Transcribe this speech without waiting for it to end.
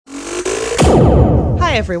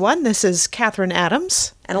Hi, everyone. This is Catherine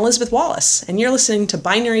Adams. And Elizabeth Wallace. And you're listening to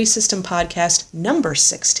Binary System Podcast number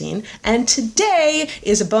 16. And today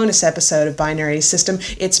is a bonus episode of Binary System.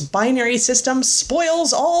 It's Binary System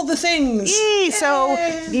Spoils All the Things. Yay! So,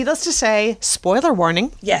 needless to say, spoiler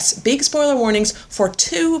warning. Yes, big spoiler warnings for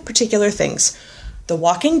two particular things. The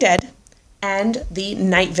Walking Dead and the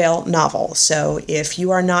Night Vale novel. So if you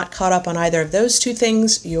are not caught up on either of those two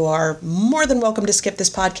things, you are more than welcome to skip this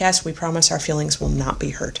podcast. We promise our feelings will not be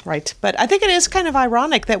hurt. Right. But I think it is kind of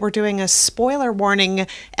ironic that we're doing a spoiler warning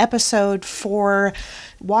episode for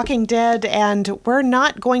Walking Dead, and we're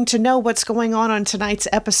not going to know what's going on tonight's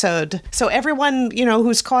episode. So everyone,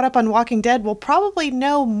 who's caught up on Walking Dead will probably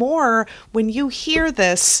know more when you hear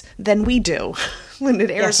this than we do. When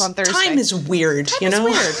it airs on Thursday. Time is weird, Time is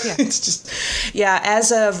weird, yeah. It's just,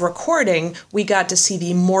 as of recording, we got to see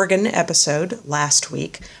the Morgan episode last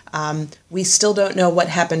week. We still don't know what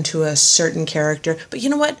happened to a certain character, but you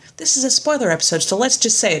know what? This is a spoiler episode, so let's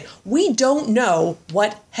just say it. We don't know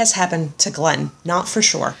what has happened to Glenn, not for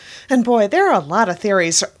sure. And boy, there are a lot of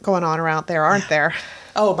theories going on around there, aren't there?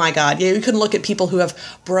 Oh my God. Yeah, you can look at people who have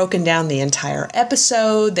broken down the entire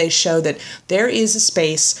episode. They show that there is a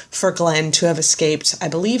space for Glenn to have escaped, I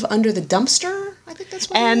believe, under the dumpster. I think that's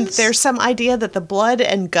what it is. And there's some idea that the blood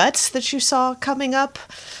and guts that you saw coming up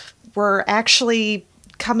were actually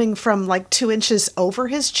coming from like 2 inches over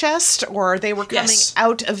his chest, or they were coming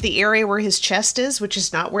out of the area where his chest is, which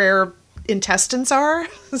is not where intestines are.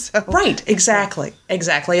 So. Right, exactly.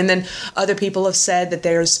 And then other people have said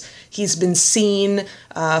that he's been seen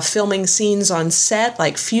filming scenes on set,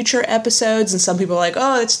 like future episodes, and some people are like,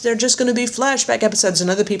 they're just going to be flashback episodes,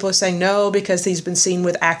 and other people are saying no, because he's been seen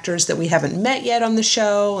with actors that we haven't met yet on the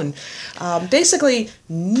show, and basically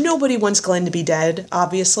nobody wants Glenn to be dead,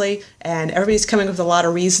 obviously, and everybody's coming up with a lot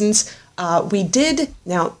of reasons.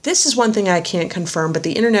 Now this is one thing I can't confirm, but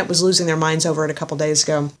the internet was losing their minds over it a couple days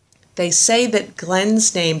ago. They say that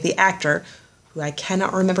Glenn's name, the actor, who I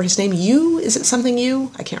cannot remember his name, is it something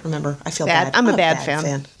you? I can't remember. I feel bad. I'm a bad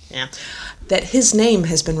fan. Yeah. That his name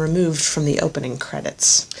has been removed from the opening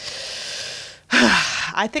credits.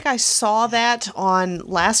 I think I saw that on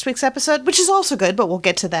last week's episode, which is also good, but we'll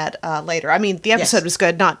get to that later. I mean, the episode was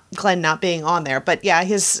good, not Glenn not being on there. But yeah,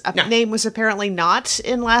 his name was apparently not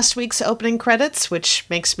in last week's opening credits, which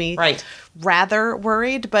makes me rather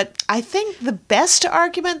worried. But I think the best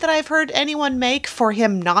argument that I've heard anyone make for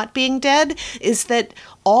him not being dead is that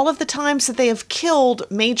all of the times that they have killed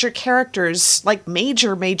major characters, like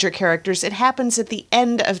major characters, it happens at the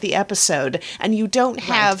end of the episode, and you don't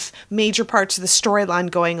have major parts of the storyline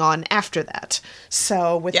going on after that.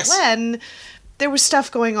 So with Glenn, there was stuff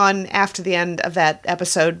going on after the end of that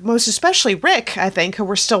episode, most especially Rick, I think, who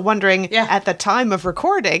we're still wondering at the time of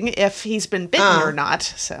recording if he's been bitten or not.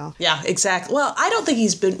 So yeah, exactly. Well, I don't know that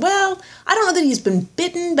he's been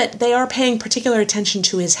bitten, but they are paying particular attention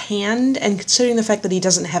to his hand, and considering the fact that he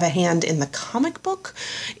doesn't have a hand in the comic book,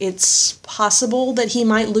 it's possible that he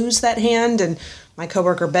might lose that hand. And my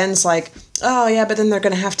coworker Ben's like, oh yeah, but then they're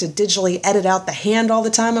going to have to digitally edit out the hand all the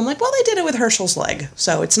time. I'm like, well, they did it with Herschel's leg,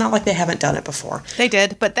 so it's not like they haven't done it before. They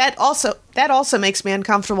did, but that also makes me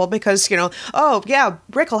uncomfortable because,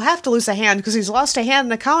 Rick will have to lose a hand because he's lost a hand in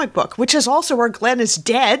the comic book, which is also where Glenn is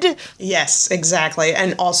dead. Yes, exactly,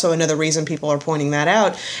 and also another reason people are pointing that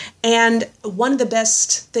out. And one of the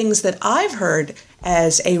best things that I've heard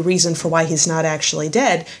as a reason for why he's not actually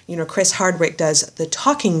dead, Chris Hardwick does The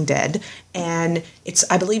Talking Dead, and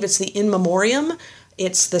I believe it's the In Memoriam.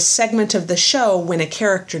 It's the segment of the show when a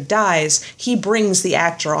character dies, he brings the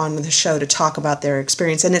actor on the show to talk about their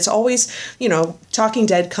experience. And it's always, Talking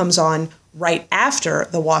Dead comes on right after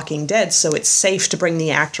The Walking Dead, so it's safe to bring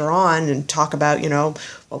the actor on and talk about,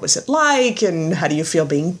 what was it like and how do you feel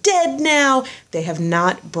being dead now? They have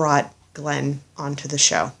not brought Glenn onto the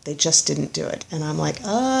show. They just didn't do it. And I'm like,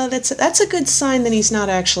 that's a good sign that he's not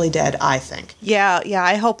actually dead, I think. Yeah,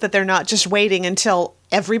 I hope that they're not just waiting until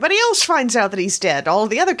everybody else finds out that he's dead, all of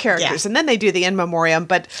the other characters, and then they do the In Memoriam.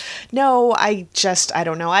 But no, I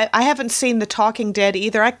don't know. I haven't seen The Talking Dead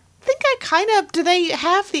either. I think do they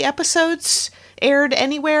have the episodes aired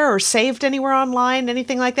anywhere or saved anywhere online,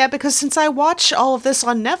 anything like that? Because since I watch all of this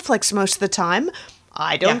on Netflix most of the time,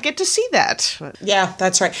 I don't get to see that. Yeah,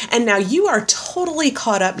 that's right. And now you are totally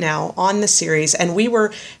caught up now on the series, and we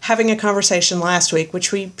were having a conversation last week,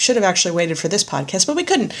 which we should have actually waited for this podcast, but we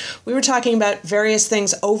couldn't. We were talking about various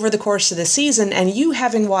things over the course of the season, and you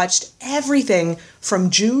having watched everything from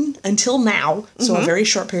June until now, so a very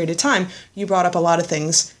short period of time, you brought up a lot of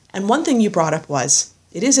things. And one thing you brought up was,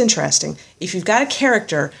 it is interesting, if you've got a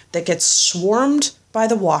character that gets swarmed by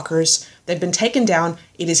the walkers, They've been taken down.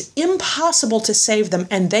 It is impossible to save them,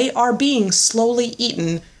 and they are being slowly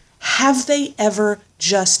eaten. Have they ever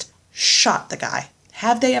just shot the guy?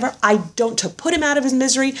 Have they ever? To put him out of his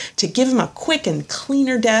misery, to give him a quick and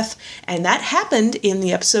cleaner death. And that happened in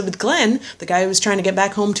the episode with Glenn, the guy who was trying to get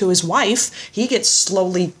back home to his wife. He gets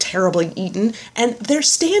slowly, terribly eaten. And they're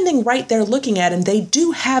standing right there looking at him. They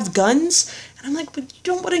do have guns. And I'm like, but you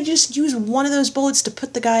don't want to just use one of those bullets to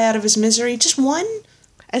put the guy out of his misery? Just one?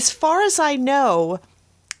 As far as I know,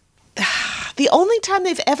 the only time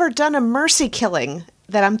they've ever done a mercy killing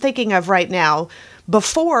that I'm thinking of right now,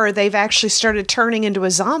 before they've actually started turning into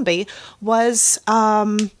a zombie, was,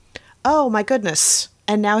 oh my goodness.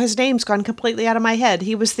 And now his name's gone completely out of my head.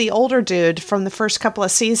 He was the older dude from the first couple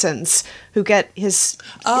of seasons who get his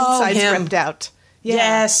insides ripped out. Yeah.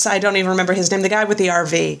 Yes, I don't even remember his name. The guy with the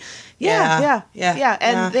RV. Yeah.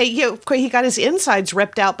 And he got his insides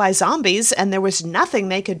ripped out by zombies, and there was nothing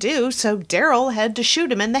they could do, so Daryl had to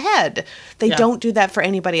shoot him in the head. They don't do that for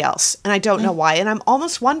anybody else, and I don't know why. And I'm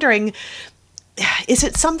almost wondering, is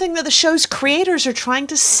it something that the show's creators are trying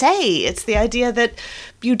to say? It's the idea that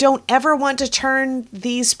you don't ever want to turn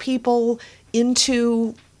these people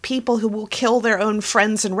into people who will kill their own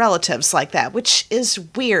friends and relatives like that, which is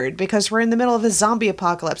weird because we're in the middle of a zombie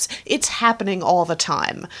apocalypse. It's happening all the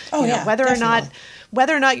time. Whether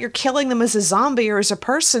or not you're killing them as a zombie or as a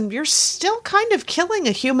person, you're still kind of killing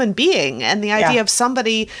a human being. And the idea of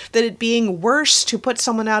somebody, that it being worse to put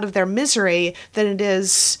someone out of their misery than it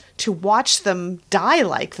is to watch them die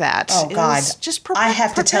like that. Oh, God. Just I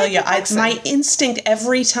have to tell you, my instinct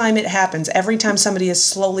every time it happens, every time somebody is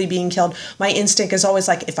slowly being killed, my instinct is always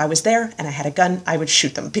like, if I was there and I had a gun, I would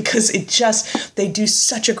shoot them, because they do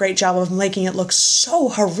such a great job of making it look so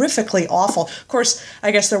horrifically awful. Of course,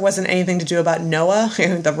 I guess there wasn't anything to do about Noah,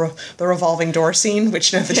 the revolving door scene,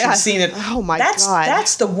 which now that you've seen it. Oh, my God.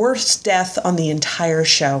 That's the worst death on the entire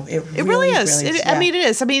show. It really is. I mean, it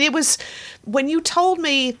is. I mean, it was, when you told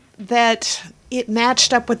me that it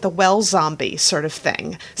matched up with the well zombie sort of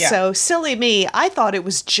thing. Yeah. So silly me, I thought it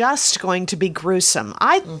was just going to be gruesome.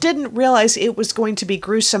 I didn't realize it was going to be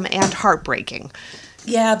gruesome and heartbreaking.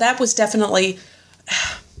 Yeah, that was definitely...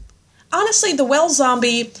 Honestly, the well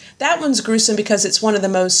zombie, that one's gruesome because it's one of the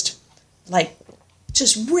most,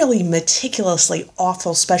 just really meticulously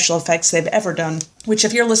awful special effects they've ever done. Which,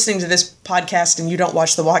 if you're listening to this podcast and you don't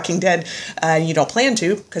watch The Walking Dead, you don't plan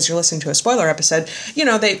to because you're listening to a spoiler episode,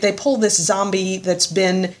 they pull this zombie that's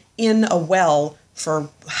been in a well for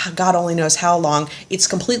God only knows how long. It's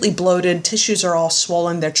completely bloated. Tissues are all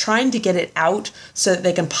swollen. They're trying to get it out so that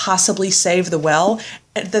they can possibly save the well.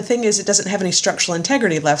 The thing is, it doesn't have any structural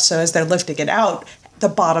integrity left, so as they're lifting it out, the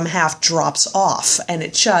bottom half drops off, and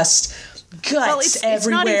it just... guts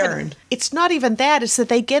everywhere. It's not even that. It's that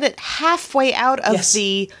they get it halfway out of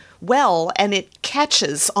the well and it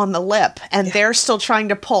catches on the lip and they're still trying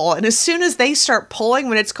to pull. And as soon as they start pulling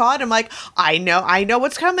when it's caught, I'm like, I know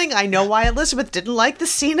what's coming. I know why Elizabeth didn't like the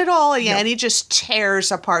scene at all. And he just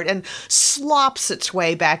tears apart and slops its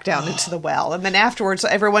way back down into the well. And then afterwards,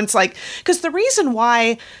 everyone's like, because the reason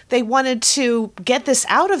why they wanted to get this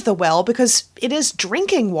out of the well, because it is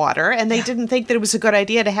drinking water, and they didn't think that it was a good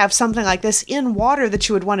idea to have something like this in water that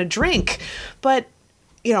you would want to drink. But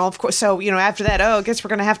of course, so, after that, I guess we're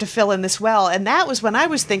going to have to fill in this well. And that was when I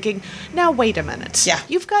was thinking, now, wait a minute. Yeah.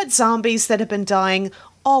 You've got zombies that have been dying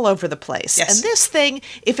all over the place. Yes. And this thing,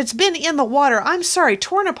 if it's been in the water, I'm sorry,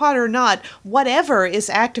 torn apart or not, whatever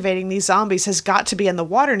is activating these zombies has got to be in the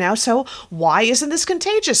water now. So why isn't this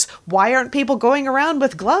contagious? Why aren't people going around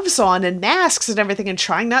with gloves on and masks and everything and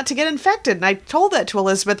trying not to get infected? And I told that to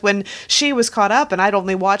Elizabeth when she was caught up, and I'd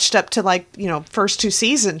only watched up to first 2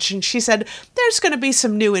 seasons. And she said, there's going to be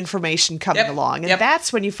some new information coming along. And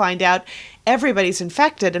that's when you find out everybody's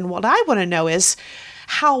infected. And what I want to know is,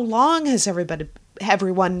 how long has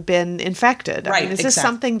everyone been infected? Right, I mean, is this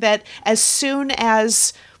something that as soon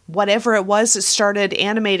as whatever it was that started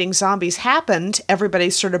animating zombies happened, everybody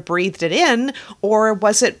sort of breathed it in? Or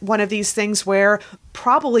was it one of these things where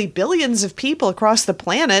probably billions of people across the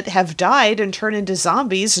planet have died and turned into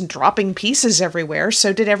zombies and dropping pieces everywhere?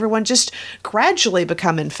 So did everyone just gradually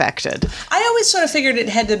become infected? I always sort of figured it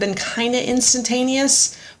had to have been kind of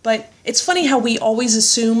instantaneous, but it's funny how we always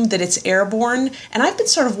assume that it's airborne. And I've been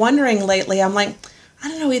sort of wondering lately, I'm like, I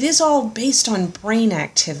don't know, it is all based on brain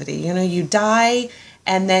activity. You die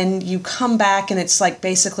and then you come back and it's like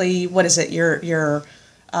basically, what is it? The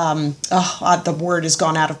word has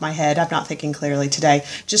gone out of my head. I'm not thinking clearly today.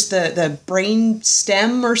 Just the brain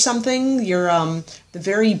stem or something. The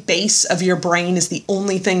very base of your brain is the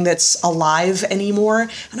only thing that's alive anymore.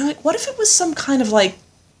 And I'm like, what if it was some kind of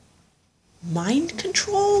mind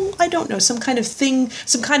control? I don't know, some kind of thing,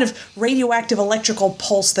 some kind of radioactive electrical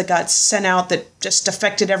pulse that got sent out that just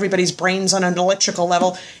affected everybody's brains on an electrical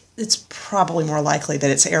level. It's probably more likely that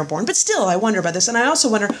it's airborne. But still, I wonder about this. And I also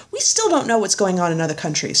wonder, we still don't know what's going on in other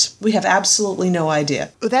countries. We have absolutely no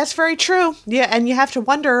idea. That's very true. Yeah, and you have to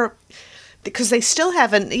wonder, because they still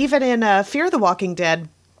haven't, even in Fear the Walking Dead,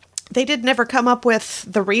 they did never come up with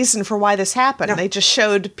the reason for why this happened. No. They just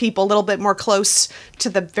showed people a little bit more close to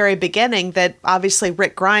the very beginning that obviously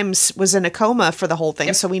Rick Grimes was in a coma for the whole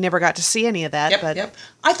thing, so we never got to see any of that. Yep.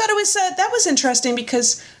 I thought it was that was interesting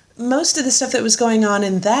because most of the stuff that was going on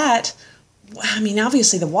in that, I mean,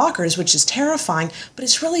 obviously the walkers, which is terrifying, but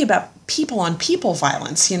it's really about people-on-people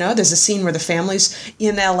violence, you know? There's a scene where the family's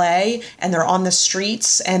in L.A. and they're on the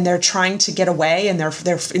streets and they're trying to get away and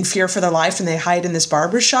they're in fear for their life and they hide in this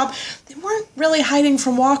barber shop. They weren't really hiding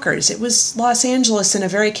from walkers. It was Los Angeles in a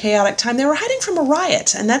very chaotic time. They were hiding from a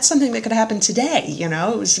riot, and that's something that could happen today, you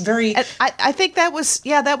know? It was very... I think that was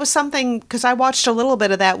something, because I watched a little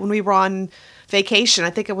bit of that when we were on vacation. I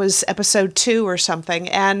think it was episode 2 or something,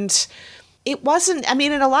 and... It wasn't, I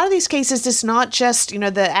mean, in a lot of these cases, it's not just, you know,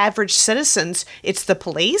 the average citizens, it's the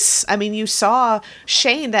police. I mean, you saw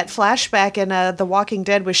Shane, that flashback in The Walking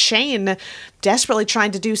Dead with Shane desperately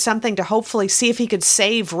trying to do something to hopefully see if he could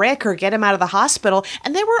save Rick or get him out of the hospital.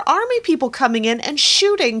 And there were army people coming in and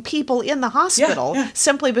shooting people in the hospital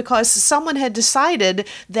simply because someone had decided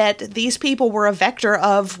that these people were a vector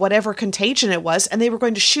of whatever contagion it was, and they were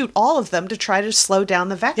going to shoot all of them to try to slow down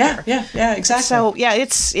the vector. Yeah, exactly. So, yeah,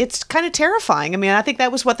 it's kind of terrifying. I mean, I think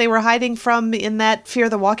that was what they were hiding from in that Fear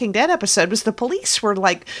the Walking Dead episode, was the police were,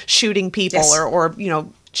 like, shooting people or you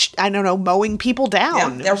know, I don't know, mowing people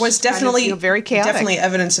down. Yeah, there was definitely kind of, very chaotic. Definitely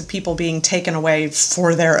evidence of people being taken away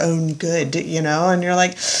for their own good, you know, and you're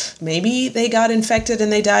like, maybe they got infected and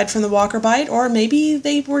they died from the walker bite, or maybe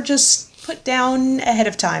they were just put down ahead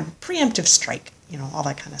of time. Preemptive strike, you know, all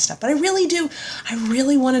that kind of stuff. But I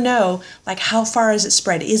really want to know, like, how far has it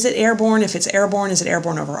spread? Is it airborne? If it's airborne, is it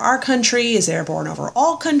airborne over our country? Is it airborne over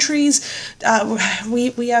all countries?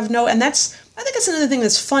 We have no, and I think that's another thing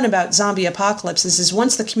that's fun about zombie apocalypses is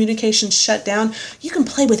once the communication's shut down, you can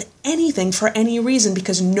play with anything for any reason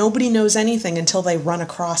because nobody knows anything until they run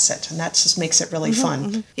across it. And that just makes it really fun.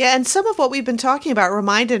 Mm-hmm. Yeah, and some of what we've been talking about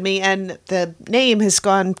reminded me, and the name has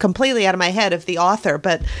gone completely out of my head of the author,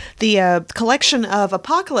 but the collection of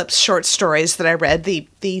apocalypse short stories that I read,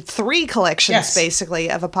 the 3 collections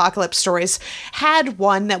basically of apocalypse stories, had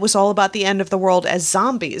one that was all about the end of the world as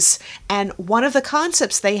zombies. And one of the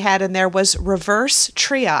concepts they had in there was reverse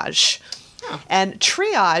triage. And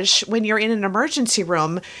triage, when you're in an emergency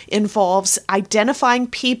room, involves identifying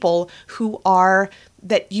people who are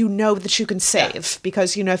that you know that you can save.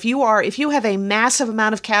 Because, you know, if you have a massive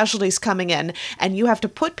amount of casualties coming in and you have to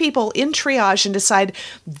put people in triage and decide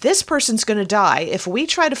this person's going to die, if we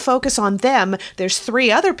try to focus on them, there's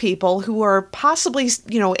 3 other people who are possibly,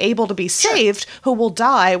 you know, able to be saved who will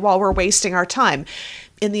die while we're wasting our time.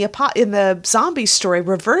 In the zombie story,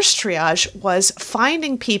 reverse triage was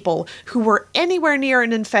finding people who were anywhere near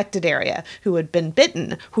an infected area, who had been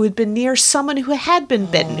bitten, who had been near someone who had been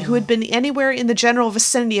bitten, who had been anywhere in the general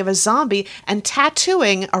vicinity of a zombie, and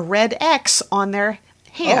tattooing a red X on their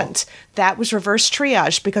hand. That was reverse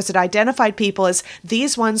triage because it identified people as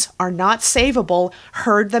these ones are not savable,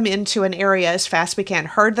 herd them into an area as fast as we can,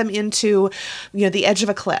 herd them into, you know, the edge of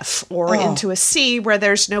a cliff or into a sea where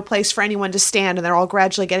there's no place for anyone to stand and they're all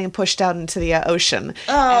gradually getting pushed out into the ocean.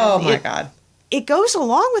 My God. It goes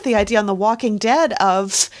along with the idea on The Walking Dead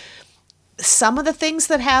of some of the things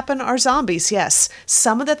that happen are zombies, yes.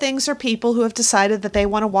 Some of the things are people who have decided that they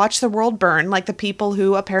want to watch the world burn, like the people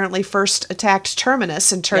who apparently first attacked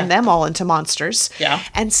Terminus and turned them all into monsters. Yeah.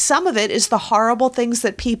 And some of it is the horrible things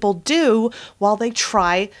that people do while they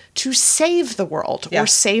try to save the world or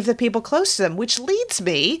save the people close to them, which leads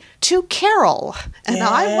me to Carol. And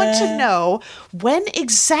I want to know, when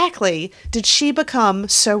exactly did she become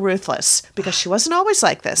so ruthless? Because she wasn't always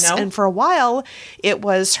like this. No. And for a while, it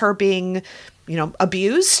was her being, you know,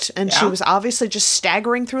 abused, and she was obviously just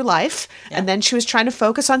staggering through life. And then she was trying to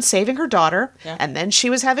focus on saving her daughter. And then she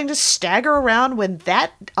was having to stagger around when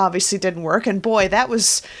that obviously didn't work. And boy, that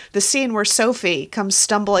was the scene where Sophie comes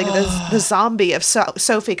stumbling, the zombie of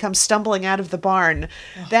Sophie comes stumbling out of the barn.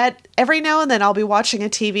 That every now and then I'll be watching a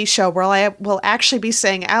TV show where I will actually be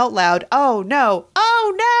saying out loud, "Oh no,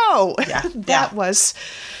 oh no." That was...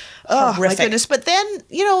 Oh, horrific. My goodness. But then,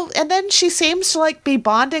 you know, and then she seems to like be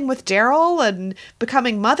bonding with Daryl and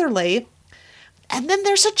becoming motherly. And then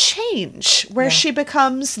there's a change where she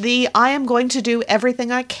becomes I am going to do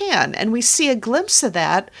everything I can. And we see a glimpse of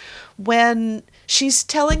that when she's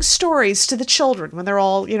telling stories to the children when they're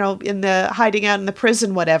all, in the hiding out in the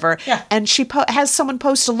prison, whatever. Yeah. And she has someone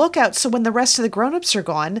post a lookout so when the rest of the grown-ups are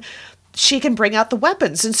gone, she can bring out the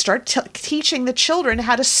weapons and start teaching the children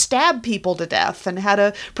how to stab people to death and how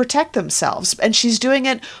to protect themselves. And she's doing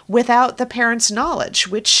it without the parents' knowledge,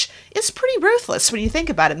 which is pretty ruthless when you think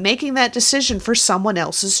about it, making that decision for someone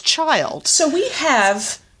else's child. So we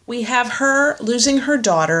have her losing her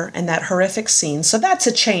daughter and that horrific scene. So that's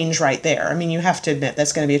a change right there. I mean, you have to admit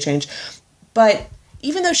that's going to be a change. But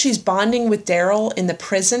even though she's bonding with Daryl in the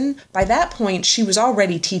prison, by that point, she was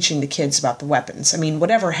already teaching the kids about the weapons. I mean,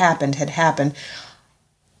 whatever happened had happened.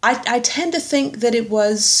 I tend to think that it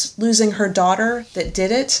was losing her daughter that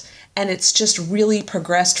did it, and it's just really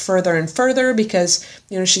progressed further and further because,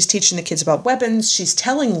 she's teaching the kids about weapons. She's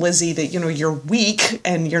telling Lizzie that, you're weak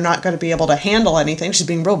and you're not going to be able to handle anything. She's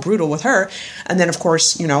being real brutal with her. And then, of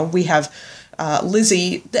course, we have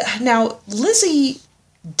Lizzie. Now, Lizzie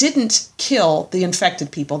didn't kill the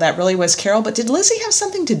infected people. That really was Carol. But did Lizzie have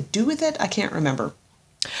something to do with it? I can't remember.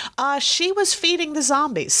 She was feeding the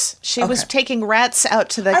zombies. She was taking rats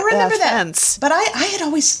out to the fence. But I had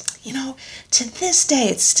always, to this day,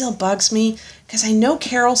 it still bugs me because I know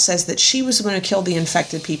Carol says that she was the one who killed the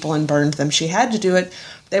infected people and burned them. She had to do it.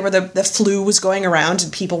 The flu was going around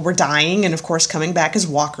and people were dying and, of course, coming back as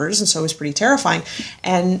walkers. And so it was pretty terrifying.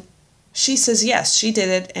 And she says, yes, she did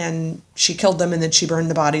it, and she killed them, and then she burned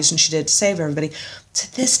the bodies, and she did it to save everybody.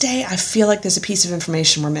 To this day, I feel like there's a piece of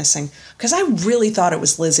information we're missing, because I really thought it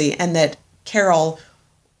was Lizzie, and that Carol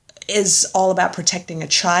is all about protecting a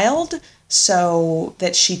child, so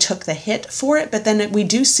that she took the hit for it, but then we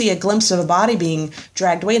do see a glimpse of a body being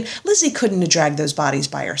dragged away, and Lizzie couldn't have dragged those bodies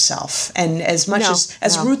by herself, and as much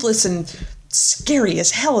as ruthless and scary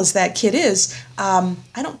as hell as that kid is, I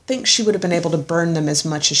don't think she would have been able to burn them as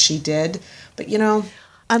much as she did. But,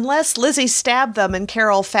 unless Lizzie stabbed them and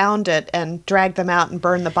Carol found it and dragged them out and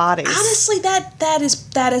burned the bodies. Honestly, that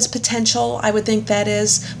is potential. I would think that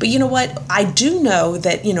is. But you know what? I do know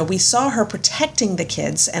that, we saw her protecting the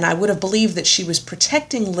kids, and I would have believed that she was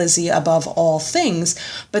protecting Lizzie above all things.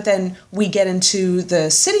 But then we get into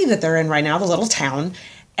the city that they're in right now, the little town,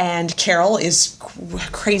 and Carol is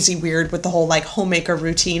crazy weird with the whole homemaker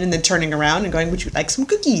routine and then turning around and going, would you like some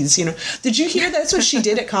cookies? Did you hear that's what she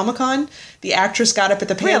did at Comic-Con? The actress got up at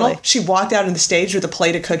the panel. Really? She walked out on the stage with a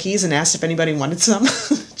plate of cookies and asked if anybody wanted some.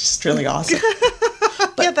 Just really awesome.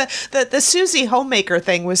 But the Susie homemaker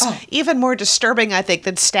thing was even more disturbing, I think,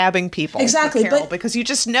 than stabbing people. Exactly, Carol, because you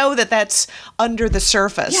just know that that's under the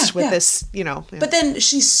surface this, But then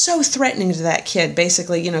she's so threatening to that kid,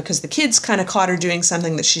 basically, because the kid's kind of caught her doing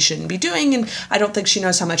something that she shouldn't be doing, and I don't think she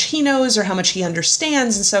knows how much he knows or how much he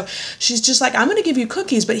understands, and so she's just like, I'm going to give you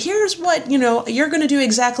cookies, but here's what, you're going to do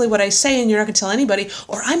exactly what I say, and you're not going to tell anybody,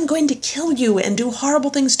 or I'm going to kill you and do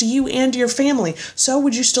horrible things to you and your family. So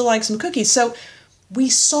would you still like some cookies? So we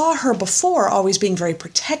saw her before always being very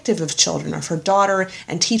protective of children, of her daughter,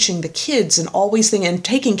 and teaching the kids, and always and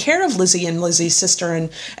taking care of Lizzie and Lizzie's sister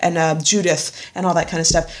and Judith and all that kind of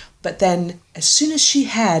stuff. But then as soon as she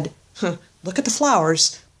had, look at the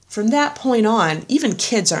flowers, from that point on, even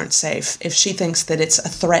kids aren't safe if she thinks that it's a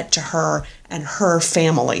threat to her and her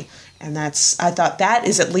family. And I thought that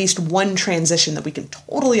is at least one transition that we can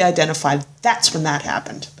totally identify. That's when that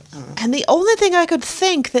happened. And the only thing I could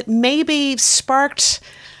think that maybe sparked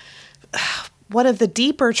one of the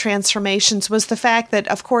deeper transformations was the fact that,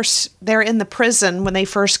 of course, they're in the prison when they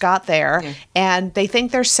first got there, and they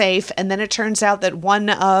think they're safe, and then it turns out that one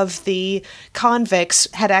of the convicts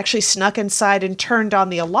had actually snuck inside and turned on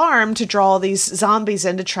the alarm to draw these zombies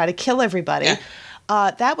in to try to kill everybody.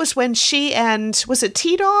 Yeah. That was when she and, was it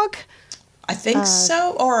T-Dog? I think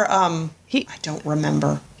so, or I don't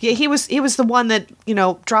remember. Yeah, he was the one that,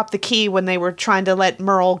 dropped the key when they were trying to let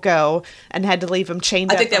Merle go and had to leave him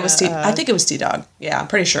chained up. I think it was T-Dog. Yeah, I'm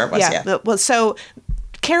pretty sure it was, yeah. Well, so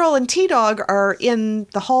Carol and T-Dog are in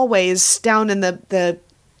the hallways down in the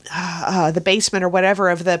basement or whatever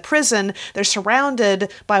of the prison. They're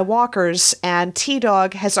surrounded by walkers, and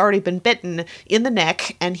T-Dog has already been bitten in the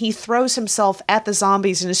neck, and he throws himself at the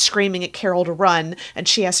zombies and is screaming at Carol to run, and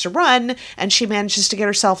she has to run, and she manages to get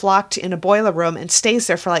herself locked in a boiler room and stays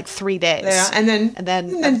there for 3 days. Yeah, and then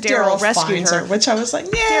Daryl rescues her, which I was like,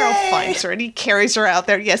 yay! Daryl finds her and he carries her out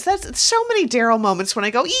there. Yes, that's so many Daryl moments when I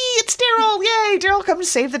go, it's Daryl, yay! Daryl come to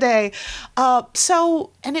save the day.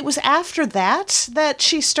 And it was after that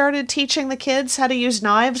she started teaching the kids how to use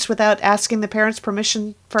knives without asking the parents'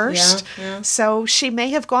 permission first. Yeah. So she may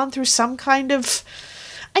have gone through some kind of,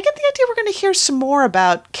 I get the idea we're going to hear some more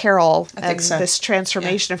about Carol and so. this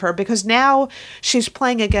transformation of her, because now she's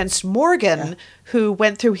playing against Morgan, who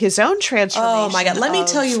went through his own transformation. Oh my God. Let me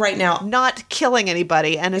tell you right now. Not killing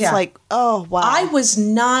anybody. And it's like, oh, wow. I was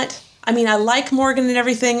not... I mean, I like Morgan and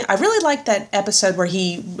everything. I really liked that episode where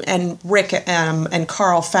he and Rick and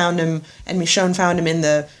Carl found him, and Michonne found him in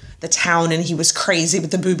the town, and he was crazy with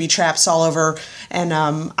the booby traps all over. And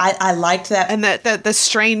I liked that. And the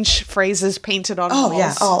strange phrases painted on walls. Oh,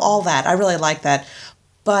 yeah. All that. I really like that.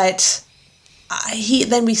 But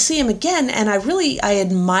then we see him again, and I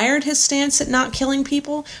admired his stance at not killing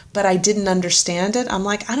people, but I didn't understand it. I'm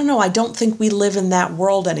like, I don't know. I don't think we live in that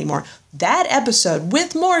world anymore. That episode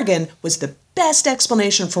with Morgan was the best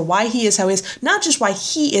explanation for why he is how he is. Not just why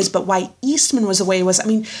he is, but why Eastman was the way he was. I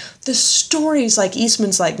mean, the stories, like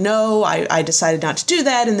Eastman's like, no, I decided not to do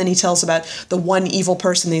that. And then he tells about the one evil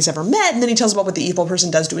person that he's ever met. And then he tells about what the evil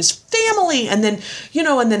person does to his family. And then,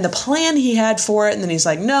 and then the plan he had for it. And then he's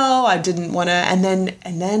like, no, I didn't want to. And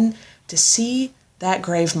then to see that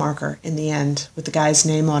grave marker in the end with the guy's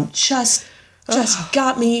name on just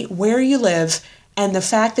got me where you live. And the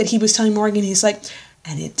fact that he was telling Morgan, he's like,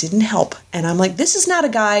 and it didn't help. And I'm like, this is not a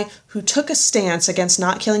guy who took a stance against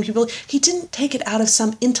not killing people. He didn't take it out of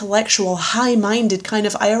some intellectual, high-minded kind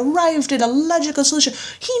of, I arrived at a logical solution.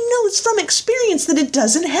 He knows from experience that it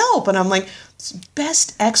doesn't help. And I'm like,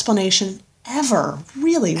 best explanation ever.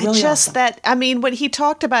 Really, really just awesome. That, I mean, when he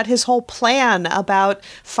talked about his whole plan about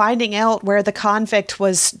finding out where the convict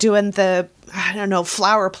was doing the, I don't know,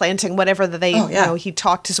 flower planting, whatever that they, he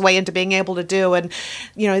talked his way into being able to do. And,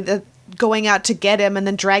 going out to get him and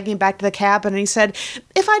then dragging him back to the cabin. And he said,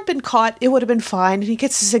 if I'd been caught, it would have been fine. And he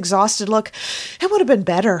gets this exhausted look. It would have been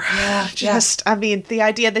better. Yeah, I mean, the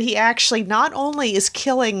idea that he actually not only is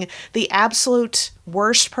killing the absolute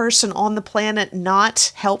worst person on the planet,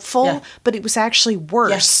 not helpful, but it was actually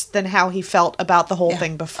worse than how he felt about the whole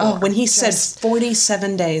thing before. Oh, when he said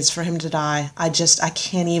 47 days for him to die, I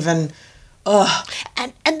can't even... Ugh.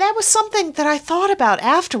 And that was something that I thought about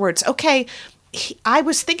afterwards. Okay, I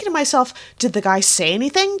was thinking to myself, did the guy say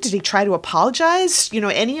anything? Did he try to apologize?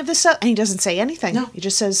 Any of this stuff? And he doesn't say anything. No. He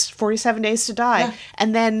just says 47 days to die. Yeah.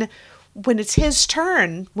 And then when it's his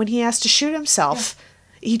turn, when he has to shoot himself,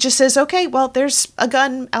 he just says, okay, well, there's a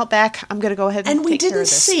gun out back. I'm going to go ahead and take care of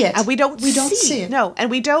this. And we didn't see it. And we don't see it. No, and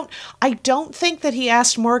I don't think that he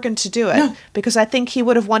asked Morgan to do it, because I think he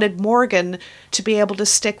would have wanted Morgan to be able to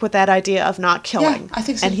stick with that idea of not killing. Yeah, I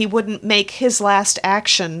think so. And he wouldn't make his last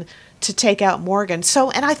action to take out Morgan. So,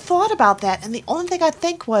 and I thought about that, and the only thing I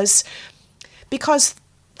think was, because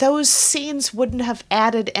those scenes wouldn't have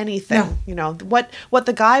added anything. No. What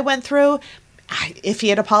the guy went through, if he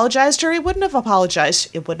had apologized or he wouldn't have apologized,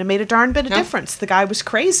 it wouldn't have made a darn bit of difference. The guy was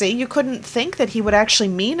crazy. You couldn't think that he would actually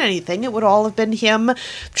mean anything. It would all have been him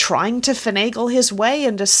trying to finagle his way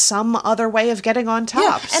into some other way of getting on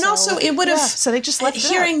top. Yeah, and also it would have... So they just left it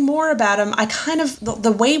hearing more about him, I kind of...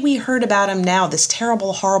 The way we heard about him now, this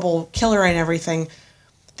terrible, horrible killer and everything...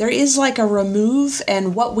 There is like a remove,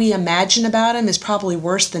 and what we imagine about him is probably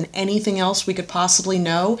worse than anything else we could possibly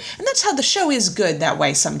know. And that's how the show is good that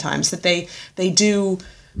way sometimes, that they do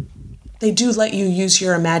let you use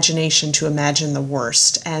your imagination to imagine the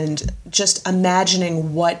worst. And just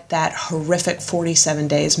imagining what that horrific 47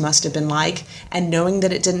 days must have been like, and knowing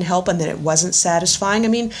that it didn't help and that it wasn't satisfying. I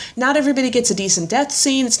mean, not everybody gets a decent death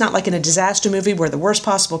scene. It's not like in a disaster movie where the worst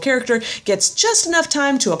possible character gets just enough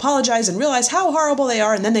time to apologize and realize how horrible they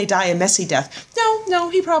are, and then they die a messy death. No,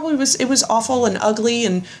 he probably was, it was awful and ugly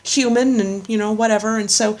and human and, whatever.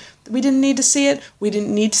 And so we didn't need to see it. We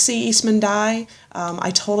didn't need to see Eastman die.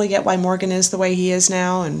 I totally get why Morgan is the way he is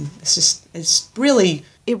now, and it's really...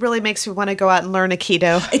 It really makes me want to go out and learn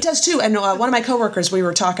Aikido. It does too, and one of my coworkers, we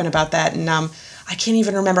were talking about that, and I can't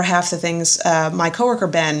even remember half the things. My coworker,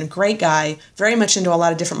 Ben, great guy, very much into a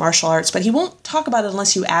lot of different martial arts, but he won't talk about it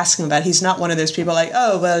unless you ask him about it. He's not one of those people like,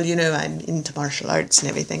 oh, well, I'm into martial arts and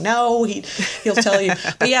everything. No, he'll tell you.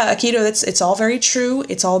 But yeah, Aikido, it's all very true.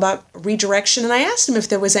 It's all about redirection, and I asked him if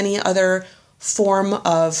there was any other form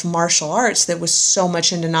of martial arts that was so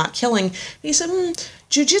much into not killing. And he said,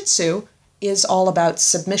 jiu-jitsu is all about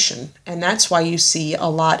submission, and that's why you see a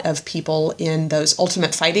lot of people in those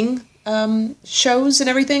Ultimate Fighting shows and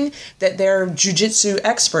everything, that they're jiu-jitsu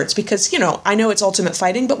experts, because, I know it's Ultimate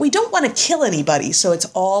Fighting, but we don't want to kill anybody, so it's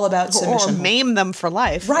all about submission. Or maim them for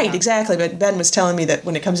life. Right, exactly. But Ben was telling me that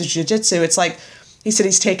when it comes to jiu-jitsu, it's like, he said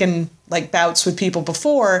he's taken like bouts with people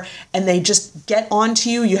before and they just get onto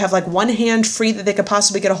you. You have like one hand free that they could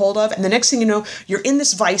possibly get a hold of. And the next thing you know, you're in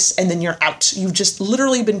this vice and then you're out. You've just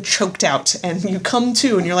literally been choked out and you come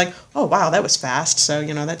to and you're like, oh, wow, that was fast. So,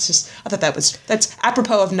 I thought that's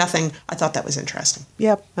apropos of nothing. I thought that was interesting.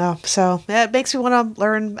 Yep. Oh, so it makes me want to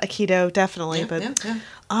learn Aikido, definitely.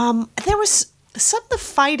 Yeah. There was some of the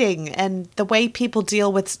fighting and the way people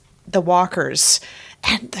deal with the walkers.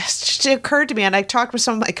 And this just occurred to me, and I talked with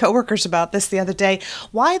some of my coworkers about this the other day.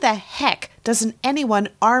 Why the heck doesn't anyone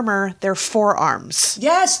armor their forearms?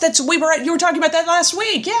 Yes, you were talking about that last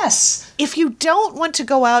week. Yes. If you don't want to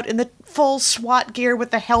go out in the full SWAT gear with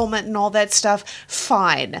the helmet and all that stuff,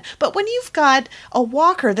 fine. But when you've got a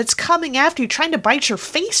walker that's coming after you, trying to bite your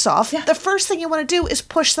face off, the first thing you want to do is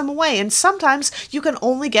push them away. And sometimes you can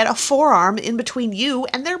only get a forearm in between you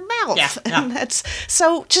and their mouth. Yeah.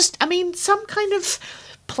 And some kind of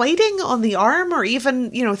plating on the arm or even,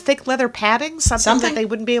 thick leather padding, something that they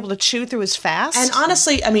wouldn't be able to chew through as fast. And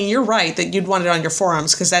honestly, you're right that you'd want it on your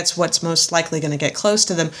forearms because that's what's most likely going to get close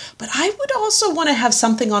to them. But I would also want to have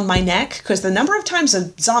something on my neck because the number of times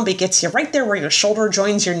a zombie gets you right there where your shoulder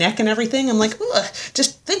joins your neck and everything, I'm like, ugh,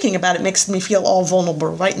 just thinking about it makes me feel all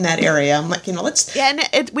vulnerable right in that area. I'm like, let's... Yeah,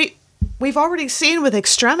 and we've already seen with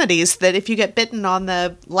extremities that if you get bitten on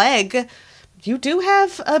the leg... You do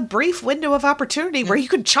have a brief window of opportunity where you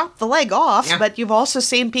can chop the leg off, but you've also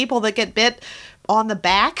seen people that get bit on the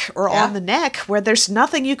back or on the neck where there's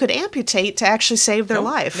nothing you could amputate to actually save their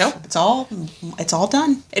life. Nope, it's all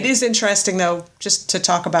done. It is interesting, though, just to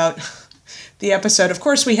talk about the episode. Of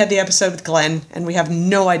course, we had the episode with Glenn, and we have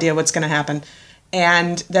no idea what's going to happen.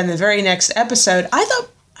 And then the very next episode,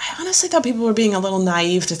 I honestly thought people were being a little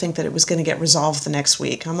naive to think that it was going to get resolved the next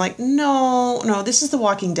week. I'm like, no, this is The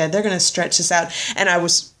Walking Dead. They're going to stretch this out. And I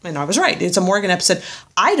was right. It's a Morgan episode.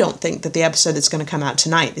 I don't think that the episode that's going to come out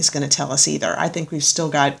tonight is going to tell us either. I think we've still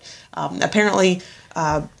got, apparently,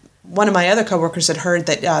 one of my other coworkers had heard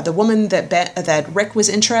that the woman that Rick was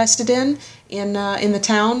interested in the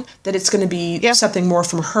town, that it's going to be something more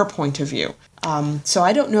from her point of view. So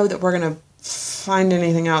I don't know that we're going to find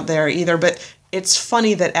anything out there either, but it's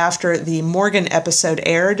funny that after the Morgan episode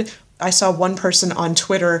aired, I saw one person on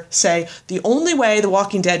Twitter say, the only way The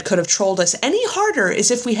Walking Dead could have trolled us any harder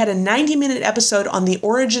is if we had a 90-minute episode on the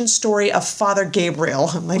origin story of Father Gabriel.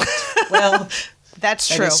 I'm like, well... That's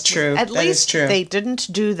true. That is true. At least they didn't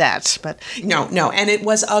do that. But No, and it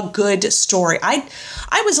was a good story. I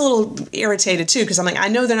was a little irritated, too, because I'm like, I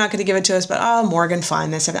know they're not going to give it to us, but, Morgan,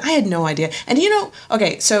 fine, this. I had no idea. And,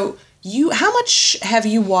 okay, so... how much have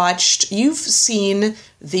you watched? You've seen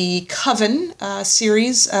the Coven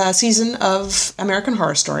season of American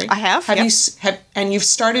Horror Story. I have. And you've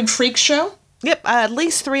started Freak Show? Yep, at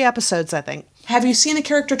least 3 episodes, I think. Have you seen the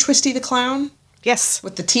character Twisty the Clown? Yes.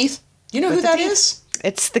 With the teeth? You know who that is?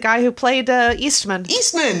 It's the guy who played Eastman.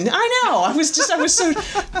 Eastman, I know. I was so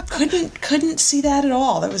couldn't see that at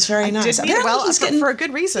all. That was very nice. He's getting for a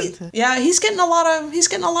good reason. He's getting a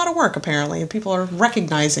lot of work apparently, and people are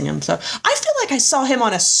recognizing him. So I feel like I saw him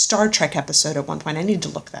on a Star Trek episode at one point. I need to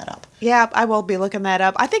look that up. Yeah, I will be looking that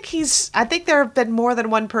up. I think there have been more than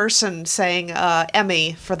one person saying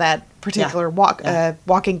Emmy for that particular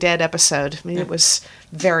Walking Dead episode. I mean, it was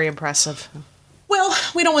very impressive. Well,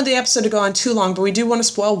 we don't want the episode to go on too long, but we do want to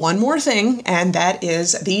spoil one more thing, and that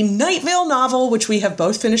is the Night Vale novel, which we have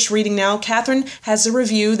both finished reading now. Catherine has a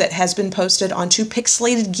review that has been posted onto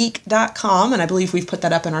pixelatedgeek.com, and I believe we've put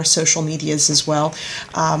that up in our social medias as well.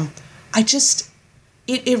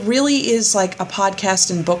 It really is like a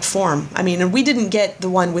podcast in book form. I mean, and we didn't get the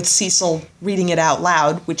one with Cecil reading it out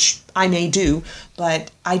loud, which I may do,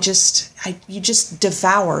 but you just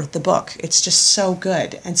devour the book. It's just so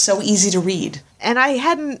good and so easy to read. And I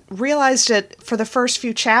hadn't realized it for the first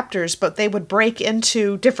few chapters, but they would break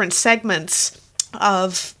into different segments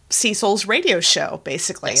of Cecil's radio show,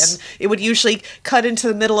 basically. Yes. And it would usually cut into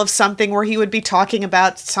the middle of something where he would be talking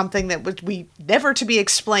about something that would be never to be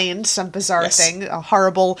explained, some bizarre thing, a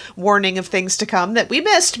horrible warning of things to come that we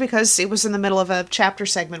missed because it was in the middle of a chapter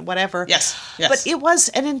segment, whatever. Yes. But it was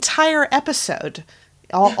an entire episode.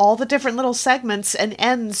 All the different little segments, and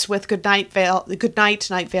ends with good night,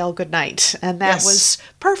 Night Vale, good night. And that was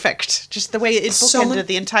perfect. Just the way it bookended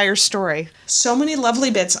the entire story. So many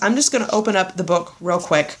lovely bits. I'm just going to open up the book real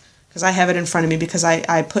quick because I have it in front of me because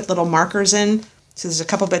I put little markers in. So there's a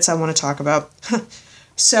couple bits I want to talk about.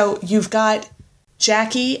 So you've got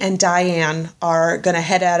Jackie and Diane are going to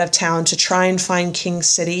head out of town to try and find King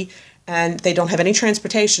City. And they don't have any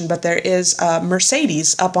transportation, but there is a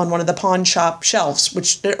Mercedes up on one of the pawn shop shelves,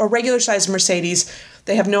 which a regular-sized Mercedes.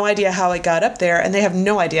 They have no idea how it got up there, and they have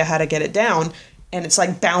no idea how to get it down. and it's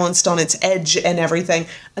like balanced on its edge and everything.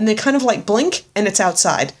 And they kind of like blink and it's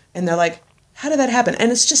outside. And they're like, how did that happen?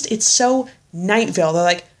 And it's so Night Vale. They're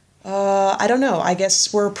like, I don't know. I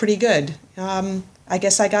guess we're pretty good. I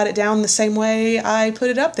guess I got it down the same way I put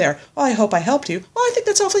it up there. Well, I hope I helped you. Well, I think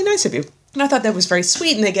that's awfully nice of you. And I thought that was very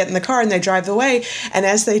sweet. And they get in the car and they drive away. And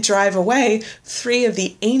as they drive away, 3 of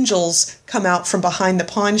the angels come out from behind the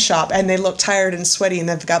pawn shop. And they look tired and sweaty. And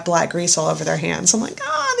they've got black grease all over their hands. I'm like, the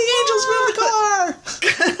angels moved the car.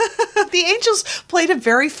 The angels played a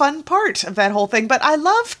very fun part of that whole thing. But I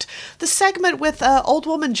loved the segment with old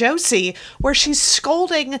woman Josie, where she's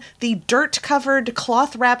scolding the dirt-covered,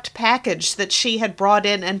 cloth-wrapped package that she had brought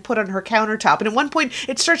in and put on her countertop. And at one point,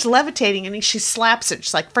 it starts levitating, and she slaps it.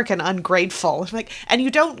 She's like, frickin' ungrateful. And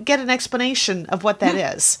you don't get an explanation of what that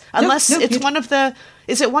is. Unless it's one of the...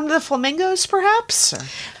 Is it one of the flamingos, perhaps?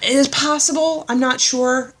 It is possible. I'm not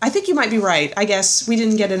sure. I think you might be right. I guess we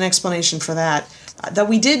didn't get an explanation for that. Though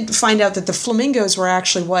we did find out that the flamingos were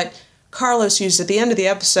actually what Carlos used at the end of the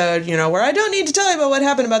episode, where I don't need to tell you about what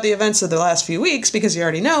happened about the events of the last few weeks because you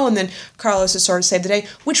already know, and then Carlos has sort of saved the day,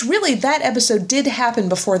 which really, that episode did happen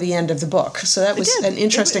before the end of the book. So that was an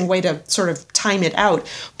interesting way to sort of time it out.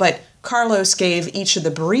 But Carlos gave each of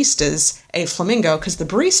the baristas a flamingo because the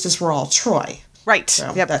baristas were all Troy. Right.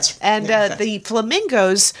 So yep. The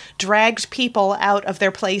flamingos dragged people out of their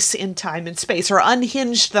place in time and space, or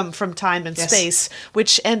unhinged them from time and space,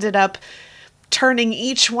 which ended up turning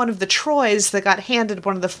each one of the Troys that got handed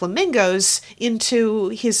one of the flamingos into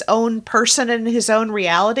his own person in his own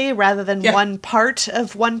reality, rather than one part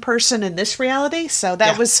of one person in this reality. So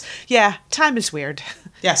that was, time is weird.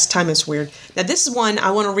 Yes, time is weird. Now, this is one, I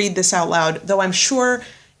want to read this out loud, though I'm sure...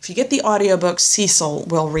 If you get the audiobook, Cecil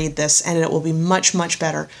will read this, and it will be much, much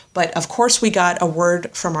better. But, of course, we got a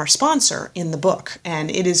word from our sponsor in the book, and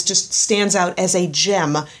it is just stands out as a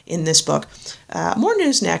gem in this book. More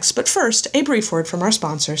news next, but first, a brief word from our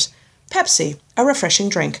sponsors. Pepsi, a refreshing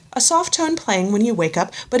drink, a soft tone playing when you wake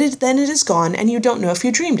up, but then it is gone and you don't know if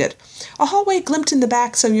you dreamed it. A hallway glimpsed in the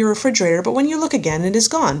backs of your refrigerator, but when you look again, it is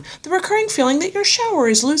gone. The recurring feeling that your shower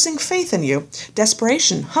is losing faith in you.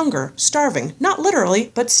 Desperation, hunger, starving, not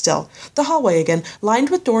literally, but still. The hallway again, lined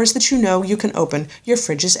with doors that you know you can open. Your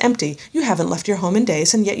fridge is empty. You haven't left your home in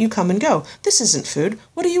days, and yet you come and go. This isn't food.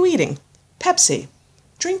 What are you eating? Pepsi.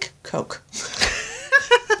 Drink Coke.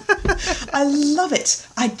 I love it.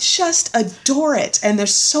 I just adore it. And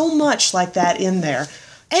there's so much like that in there.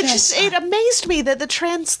 It amazed me that the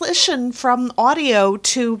translation from audio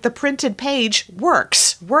to the printed page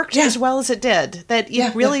worked as well as it did. That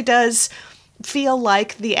it really does feel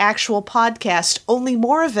like the actual podcast, only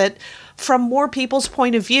more of it from more people's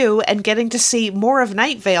point of view and getting to see more of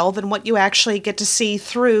Night Vale than what you actually get to see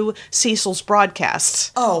through Cecil's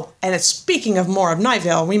broadcasts. Oh, and speaking of more of Night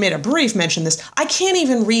Vale, we made a brief mention of this. I can't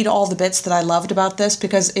even read all the bits that I loved about this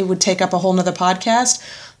because it would take up a whole nother podcast.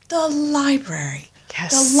 The library.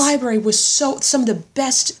 Yes. The library was some of the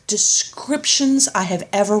best descriptions I have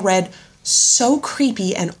ever read. So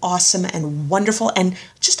creepy and awesome and wonderful and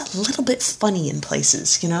just a little bit funny in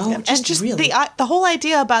places, and just really. The whole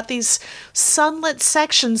idea about these sunlit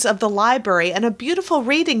sections of the library and a beautiful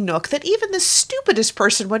reading nook that even the stupidest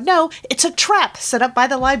person would know it's a trap set up by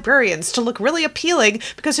the librarians to look really appealing,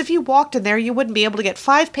 because if you walked in there, you wouldn't be able to get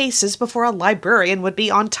 5 paces before a librarian would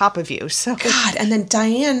be on top of you. So God, and then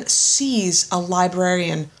Diane sees a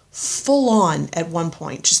librarian full on at one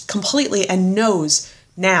point, just completely, and knows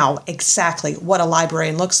now exactly what a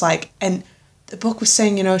librarian looks like. And the book was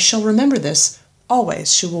saying, she'll remember this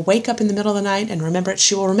always. She will wake up in the middle of the night and remember it.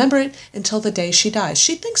 She will remember it until the day she dies.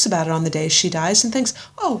 She thinks about it on the day she dies and thinks,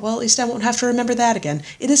 oh, well, at least I won't have to remember that again.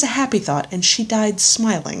 It is a happy thought. And she died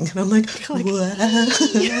smiling. And I'm like what?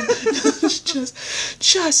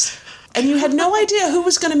 just. And you had no idea who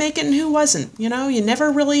was going to make it and who wasn't. You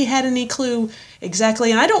never really had any clue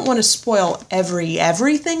exactly. And I don't want to spoil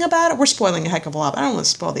everything about it. We're spoiling a heck of a lot. But I don't want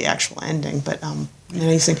to spoil the actual ending. But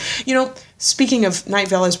anything. Speaking of Night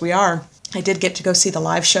Vale as we are, I did get to go see the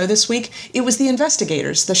live show this week. It was The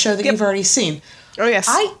Investigators, the show that you've already seen. Oh, yes.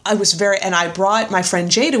 I was and I brought my friend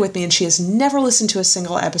Jada with me, and she has never listened to a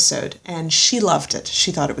single episode, and she loved it.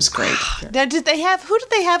 She thought it was great. Now, who did they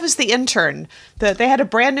have as the intern? They had a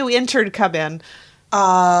brand new intern come in.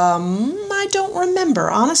 I don't remember,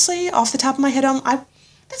 honestly, off the top of my head.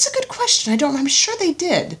 That's a good question. I'm sure they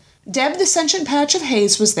did. Deb, the sentient patch of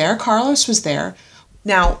haze, was there. Carlos was there.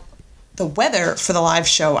 Now, the weather for the live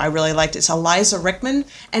show I really liked. It's Eliza Rickman,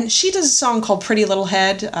 and she does a song called Pretty Little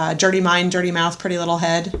Head, Dirty Mind, Dirty Mouth, Pretty Little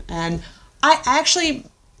Head, and I actually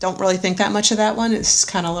don't really think that much of that one. It's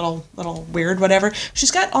kind of little weird, whatever.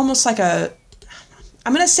 She's got almost like a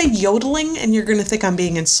I'm going to say yodeling, and you're going to think I'm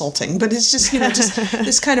being insulting, but it's just, just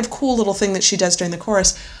this kind of cool little thing that she does during the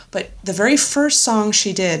chorus. But the very first song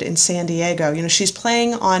she did in San Diego, she's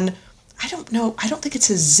playing on, I don't think it's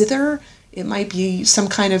a zither. It might be some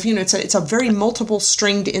kind of, it's a very multiple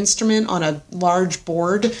stringed instrument on a large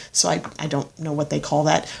board. So I don't know what they call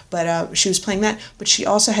that. But she was playing that. But she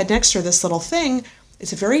also had next to her this little thing.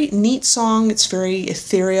 It's a very neat song. It's very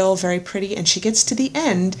ethereal, very pretty. And she gets to the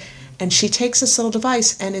end and she takes this little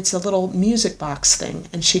device and it's a little music box thing.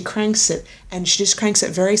 And she cranks it and she just cranks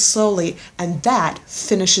it very slowly. And that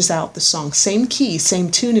finishes out the song. Same key, same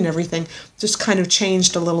tune and everything. Just kind of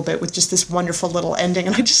changed a little bit with just this wonderful little ending.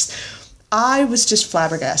 And I was just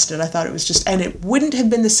flabbergasted. I thought it was just, and it wouldn't have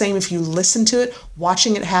been the same if you listened to it.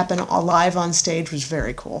 Watching it happen live on stage was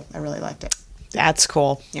very cool. I really liked it. That's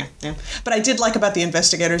cool. Yeah. But I did like about the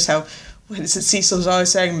investigators how, what is it, Cecil's always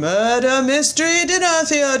saying, murder, mystery, dinner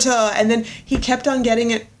theater. And then he kept on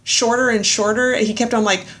getting it shorter and shorter. He kept on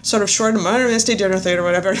sort of short, murder, mystery, dinner theater,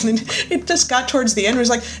 whatever. And then it just got towards the end. It was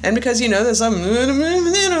like, and because, there's some,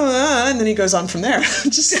 and then he goes on from there.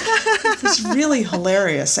 Just, it was really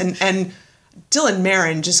hilarious. And Dylan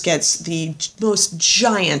Marin just gets the most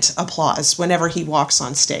giant applause whenever he walks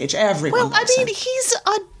on stage. Everyone loves him. He's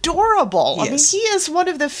adorable. He is. He is one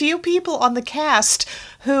of the few people on the cast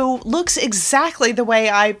who looks exactly the way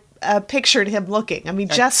I pictured him looking.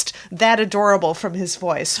 Just that adorable from his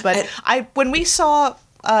voice. But when we saw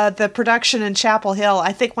the production in Chapel Hill,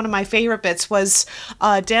 I think one of my favorite bits was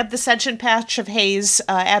Deb the Sentient Patch of Haze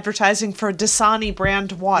advertising for Dasani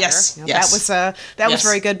brand water. Yes, that was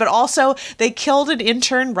very good. But also they killed an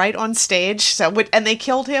intern right on stage. And they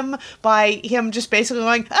killed him by him just basically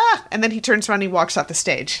going and then he turns around and he walks off the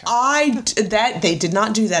stage. They did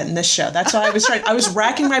not do that in this show. That's why I was trying. I was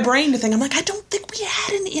racking my brain to think. I'm like, I don't think we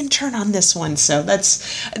had an intern on this one. So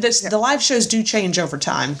the live shows do change over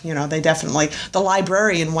time. They definitely, the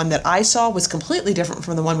librarian one that I saw was completely different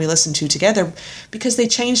from the one we listened to together because they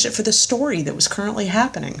changed it for the story that was currently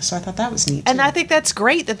happening. So I thought that was neat. And I think that's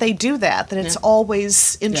great that they do that it's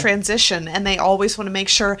always in transition and they always want to make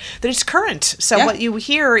sure that it's current. So what you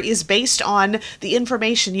hear is based on the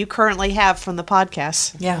information you currently have from the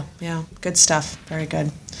podcast. Yeah. Good stuff. Very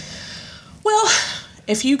good. Well,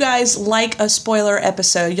 if you guys like a spoiler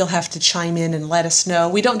episode, you'll have to chime in and let us know.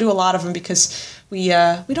 We don't do a lot of them because we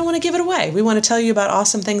don't want to give it away. We want to tell you about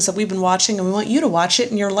awesome things that we've been watching, and we want you to watch it,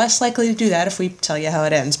 and you're less likely to do that if we tell you how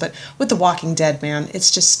it ends. But with The Walking Dead, man,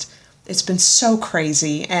 it's been so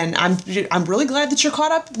crazy, and I'm really glad that you're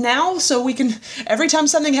caught up now, so we can, every time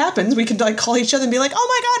something happens, we can call each other and be like, oh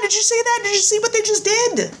my God, did you see that? Did you see what they just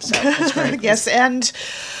did? So that's great. Yes, and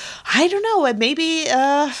I don't know, maybe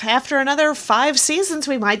after another 5 seasons,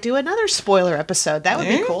 we might do another spoiler episode. That would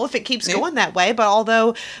be cool if it keeps going that way. But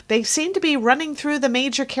although they seem to be running through the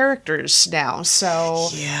major characters now, so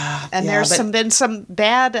there's been some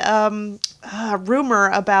bad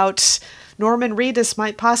rumor about Norman Reedus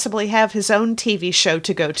might possibly have his own TV show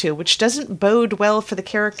to go to, which doesn't bode well for the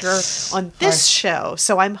character on this show.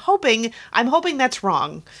 So I'm hoping that's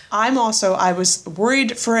wrong. I was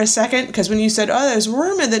worried for a second because when you said, there's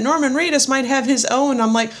rumor that Norman Reedus might have his own,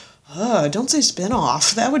 I'm like, don't say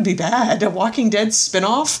spinoff. That would be bad. A Walking Dead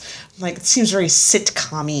spinoff? It seems very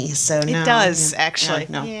sitcom-y, so no. It does, actually.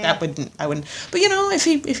 I wouldn't. But,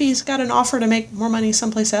 if he's got an offer to make more money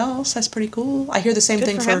someplace else, that's pretty cool. I hear the same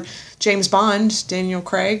thing for James Bond. Daniel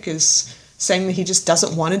Craig is saying that he just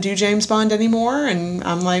doesn't want to do James Bond anymore, and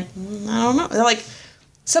I'm like, I don't know. They're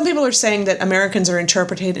some people are saying that Americans are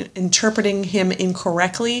interpreting him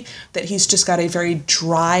incorrectly, that he's just got a very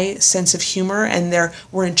dry sense of humor, and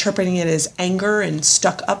we're interpreting it as anger and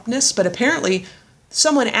stuck-upness. But apparently,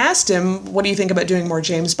 someone asked him, what do you think about doing more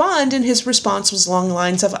James Bond? And his response was along the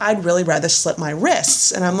lines of, I'd really rather slit my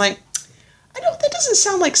wrists. And I'm like, that doesn't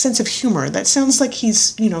sound like sense of humor. That sounds like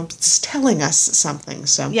he's, telling us something.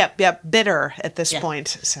 So Yep, bitter at this point.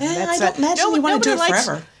 So I don't imagine you want to do it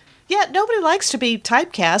forever. Yeah, nobody likes to be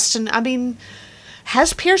typecast, and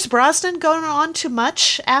has Pierce Brosnan gone on too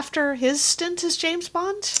much after his stint as James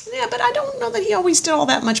Bond? Yeah, but I don't know that he always did all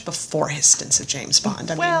that much before his stints of James Bond.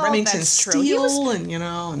 Remington Steele, what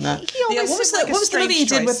was the movie he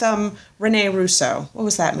did with Rene Russo? What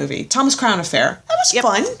was that movie? Tom's Crown Affair. That was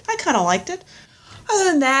fun. I kind of liked it. Other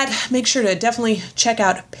than that, make sure to definitely check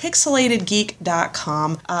out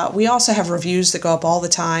pixelatedgeek.com. We also have reviews that go up all the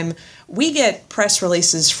time. We get press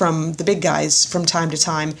releases from the big guys from time to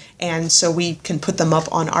time, and so we can put them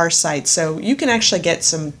up on our site. So you can actually get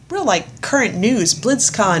some real, current news.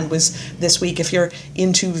 BlizzCon was this week, if you're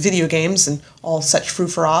into video games and all such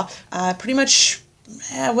frou-frou. Pretty much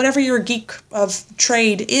whatever your geek of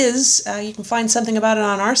trade is, you can find something about it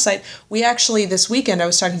on our site. We actually, this weekend, I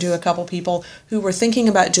was talking to a couple people who were thinking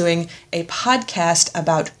about doing a podcast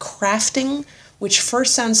about crafting, which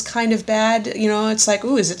first sounds kind of bad. It's like,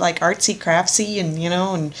 ooh, is it like artsy craftsy and,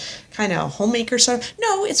 and kind of homemaker sort of?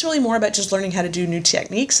 No, it's really more about just learning how to do new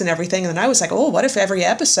techniques and everything. And then I was like, oh, what if every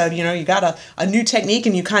episode, you got a new technique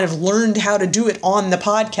and you kind of learned how to do it on the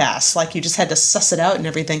podcast, like you just had to suss it out and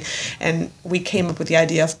everything. And we came up with the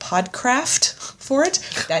idea of Podcraft for it.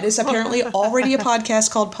 That is apparently already a podcast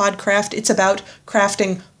called Podcraft. It's about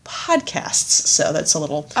crafting podcasts, so that's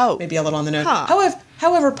maybe a little on the note.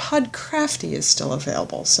 However, Podcrafty is still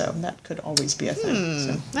available, so that could always be a thing.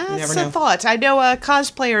 So that's a thought. I know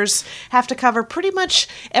cosplayers have to cover pretty much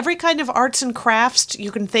every kind of arts and crafts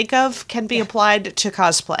you can think of can be applied to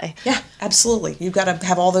cosplay. Yeah, absolutely. You've got to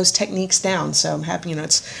have all those techniques down. So I'm happy.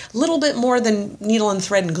 It's a little bit more than needle and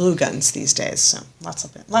thread and glue guns these days. So lots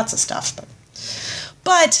of stuff,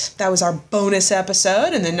 But that was our bonus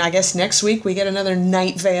episode, and then I guess next week we get another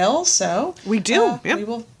Night Vale. So we do. We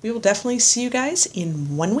will definitely see you guys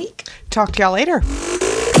in 1 week. Talk to y'all later.